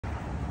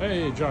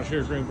Hey, Josh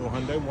here, Greenville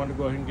Hyundai. Want to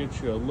go ahead and get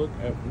you a look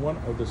at one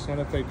of the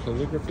Santa Fe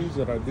Calligraphies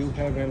that I do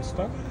have in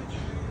stock.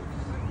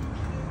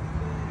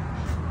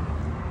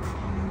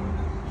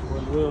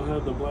 One will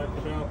have the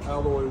blacked out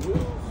alloy wheels.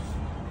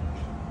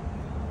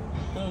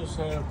 It does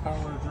have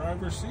power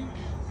driver seat,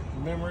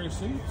 memory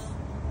seats.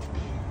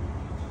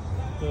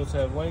 It does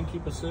have lane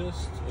keep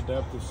assist,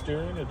 adaptive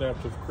steering,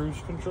 adaptive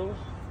cruise control.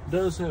 It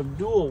does have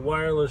dual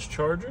wireless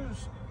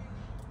chargers.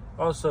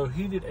 Also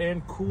heated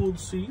and cooled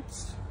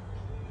seats.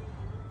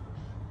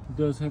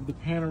 Does have the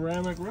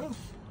panoramic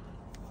roof.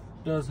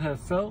 Does have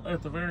felt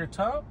at the very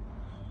top.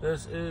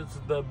 This is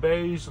the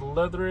beige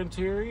leather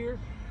interior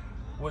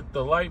with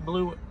the light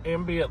blue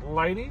ambient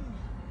lighting.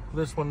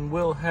 This one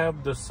will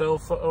have the cell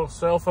phone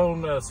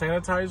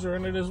sanitizer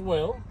in it as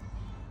well.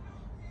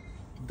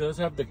 Does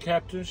have the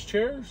captain's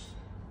chairs.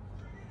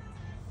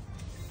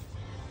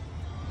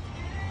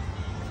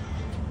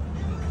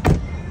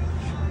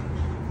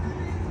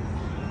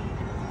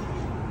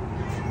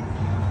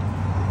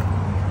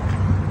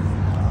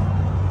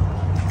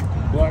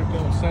 Blacked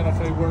out Santa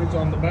Fe words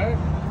on the back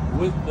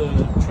with the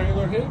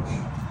trailer hitch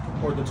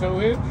or the tow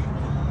hitch.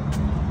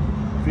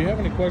 If you have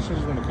any questions,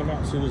 you want to come out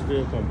and see this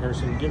vehicle in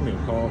person, give me a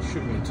call,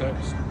 shoot me a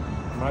text.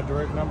 My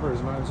direct number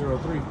is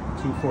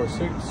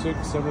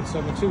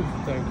 903-246-6772.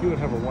 Thank you and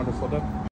have a wonderful day.